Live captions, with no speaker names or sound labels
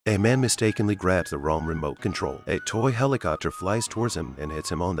A man mistakenly grabs the wrong remote control. A toy helicopter flies towards him and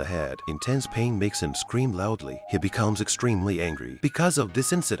hits him on the head. Intense pain makes him scream loudly. He becomes extremely angry. Because of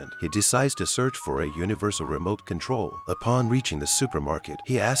this incident, he decides to search for a universal remote control. Upon reaching the supermarket,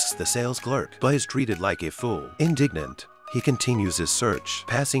 he asks the sales clerk, but is treated like a fool. Indignant, he continues his search.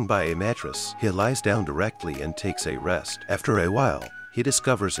 Passing by a mattress, he lies down directly and takes a rest. After a while, he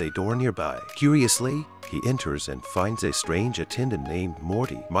discovers a door nearby. Curiously, he enters and finds a strange attendant named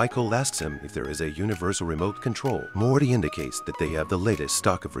Morty. Michael asks him if there is a universal remote control. Morty indicates that they have the latest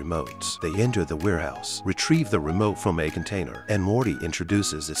stock of remotes. They enter the warehouse, retrieve the remote from a container, and Morty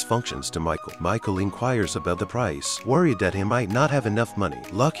introduces its functions to Michael. Michael inquires about the price, worried that he might not have enough money.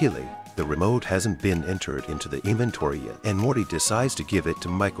 Luckily, the remote hasn't been entered into the inventory yet, and Morty decides to give it to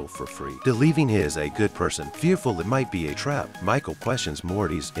Michael for free, believing he is a good person. Fearful it might be a trap, Michael questions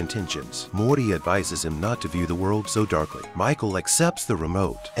Morty's intentions. Morty advises him not to view the world so darkly. Michael accepts the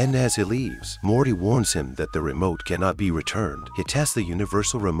remote, and as he leaves, Morty warns him that the remote cannot be returned. He tests the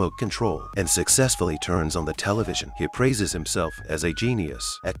universal remote control and successfully turns on the television. He praises himself as a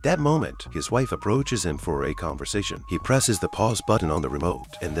genius. At that moment, his wife approaches him for a conversation. He presses the pause button on the remote,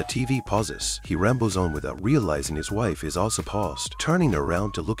 and the TV pauses. He rambles on without realizing his wife is also paused. Turning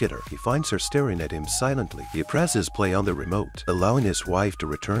around to look at her, he finds her staring at him silently. He presses play on the remote, allowing his wife to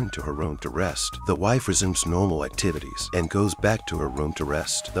return to her room to rest. The wife resumes normal activities and goes back to her room to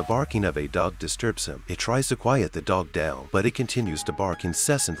rest. The barking of a dog disturbs him. He tries to quiet the dog down, but it continues to bark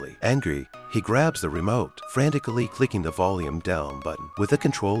incessantly. Angry, he grabs the remote, frantically clicking the volume down button. With the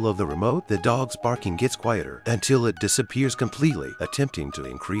control of the remote, the dog's barking gets quieter until it disappears completely. Attempting to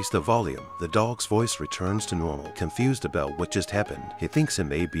increase the volume, the dog's voice returns to normal. Confused about what just happened, he thinks it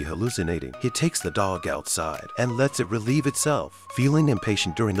may be hallucinating. He takes the dog outside and lets it relieve itself. Feeling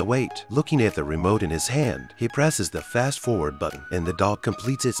impatient during the wait, looking at the remote in his hand, he presses the fast forward button, and the dog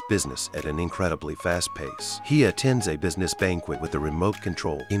completes its business at an incredibly fast pace. He attends a business banquet with the remote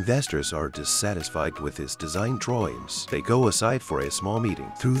control. Investors are dissatisfied with his design drawings. They go aside for a small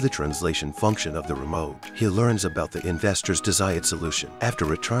meeting. Through the translation function of the remote, he learns about the investor's desired solution. After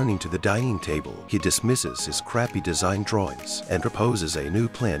returning to the dining table, he dismisses his crappy design drawings and proposes a new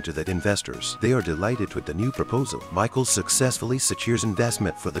plan to the investors. They are delighted with the new proposal. Michael successfully secures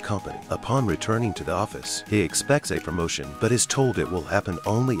investment for the company. Upon returning to the office, he expects a promotion, but is told it will happen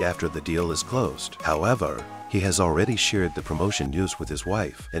only after the deal is closed. However, he has already shared the promotion news with his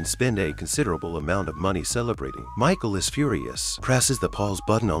wife and spent a considerable amount of money celebrating. Michael is furious, presses the pause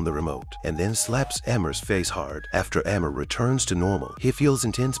button on the remote, and then slaps Amber's face hard. After Amber returns to normal, he feels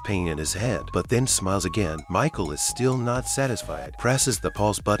intense pain in his head, but then smiles again. Michael is still not satisfied, presses the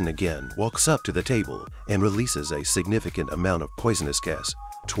pause button again, walks up to the table, and releases a significant amount of poisonous gas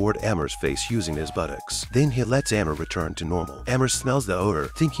toward Amber's face using his buttocks. Then he lets Amber return to normal. Amber smells the odor,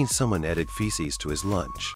 thinking someone added feces to his lunch.